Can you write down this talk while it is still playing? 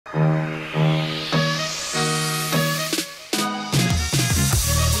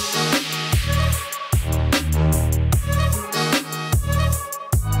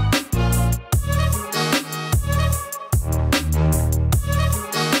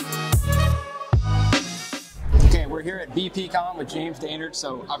at BPCon with James Dainard.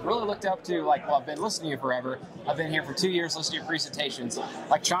 So I've really looked up to, like, well, I've been listening to you forever. I've been here for 2 years listening to your presentations,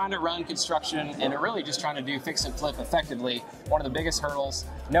 like trying to run construction and really just trying to do fix and flip effectively. One of the biggest hurdles,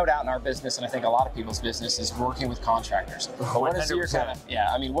 no doubt, in our business, and I think a lot of people's business, is working with contractors. What is your kind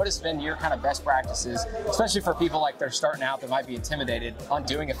of, what has been your kind of best practices, especially for people like they're starting out that might be intimidated on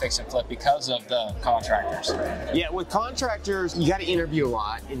doing a fix and flip because of the contractors? Yeah, with contractors, you got to interview a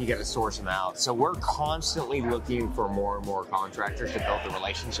lot and you got to source them out. So we're constantly looking for more and more contractors to build the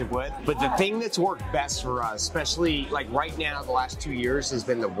relationship with. But the thing that's worked best for us, especially like right now, the last 2 years has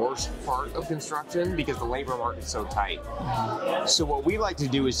been the worst part of construction because the labor market's so tight. So what we like to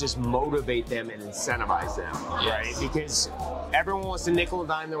do is just motivate them and incentivize them, right? Because everyone wants to nickel and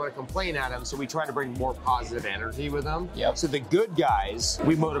dime, they want to complain at them, so we try to bring more positive energy with them. So the good guys,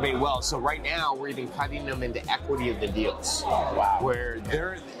 we motivate well. So right now, we're even cutting them into equity of the deals. Where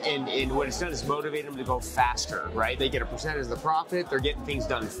they're, and what it's done is motivate them to go faster, right? They get a percentage of the profit, they're getting things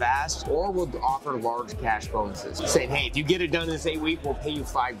done fast, or we'll offer large cash bonuses. Saying, hey, if you get it done in this 8 week, we'll pay you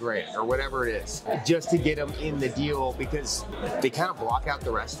 $5 grand or whatever it is, just to get them in the deal, because they kind of block out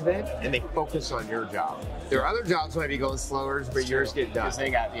the rest of it and they focus on your job. Their other jobs might be going slower, but yours get done. Because they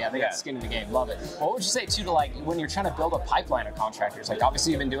got, got skin in the game. Love it. What would you say too to, like, when you're trying to build a pipeline of contractors? Like,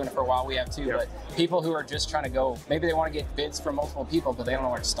 obviously you've been doing it for a while, we have too, but people who are just trying to go, maybe they want to get bids from multiple people, but they don't know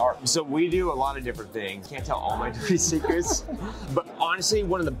where to start. So we do a lot of different things. Can't tell all my dirty secrets, but honestly,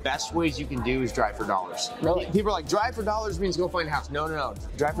 one of the best ways you can do is drive for dollars. Really? People are like, drive for dollars means go find a house. No, no, no.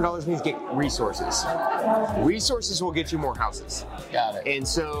 Drive for dollars means get resources. Resources will get you more houses. Got it. And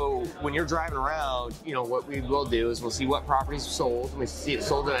so when you're driving around, you know, what we will do is we'll see what properties sold. We see it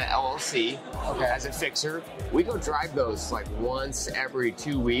sold to an LLC as a fixer. We go drive those like once every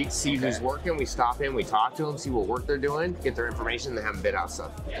 2 weeks, see who's working. We stop in, we talk to them, see what work they're doing, get their information, and have them bid out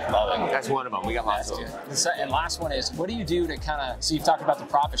stuff. Love it. That's one of them. We got lots of them. And last one is, what do you do to kind of, so you've talked about the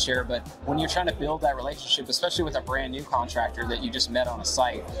profit share, but when you're trying to build that relationship, especially with a brand new contractor that you just met on a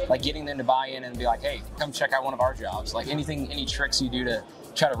site, like getting them to buy in and be like, hey, come check out one of our jobs. Like any tricks you do to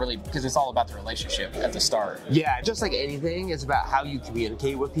try to really, because it's all about the relationship at the start. Yeah, just like anything, it's about how you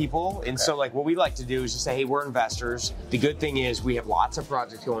communicate with people. And so like what we like to do is just say, hey, we're investors. The good thing is we have lots of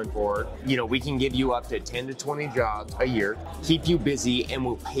projects going forward. You know, we can give you up to 10 to 20 jobs a year, keep you busy, and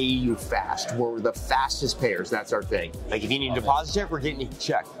we'll pay you fast. We're the fastest payers. That's our thing. Like if you need a deposit check, we're getting you a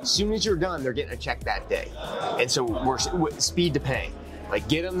check. As soon as you're done, they're getting a check that day. And so we're speed to pay. Like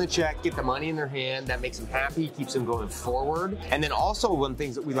get them the check, get the money in their hand. That makes them happy, keeps them going forward. And then also one of the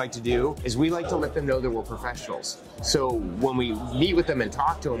things that we like to do is we like to let them know that we're professionals. So when we meet with them and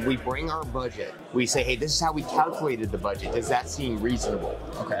talk to them, we bring our budget. We say, hey, this is how we calculated the budget. Does that seem reasonable?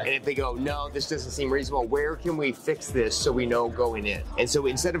 And if they go, no, this doesn't seem reasonable, where can we fix this so we know going in? And so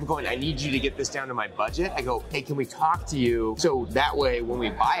instead of going, I need you to get this down to my budget, I go, hey, can we talk to you? So that way, when we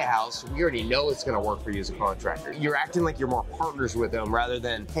buy a house, we already know it's gonna work for you as a contractor. You're acting like you're more partners with them rather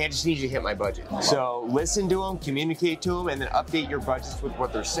than, hey, I just need you to hit my budget. So listen to them, communicate to them, and then update your budgets with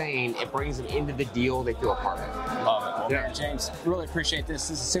what they're saying. It brings them into the deal they feel a part of. Love it. Well, man, James, really appreciate this.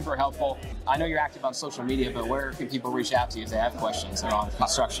 This is super helpful. I know you're active on social media, but where can people reach out to you if they have questions on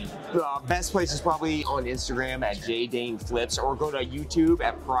construction? The best place is probably on Instagram at jdainflips, or go to YouTube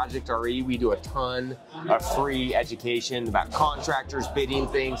at Project RE. We do a ton of free education about contractors, bidding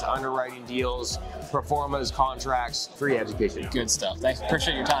things, underwriting deals, pro formas, contracts, free education. Good stuff. Thanks.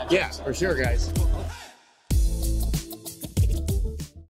 Appreciate your time, James. Yeah, for sure, guys.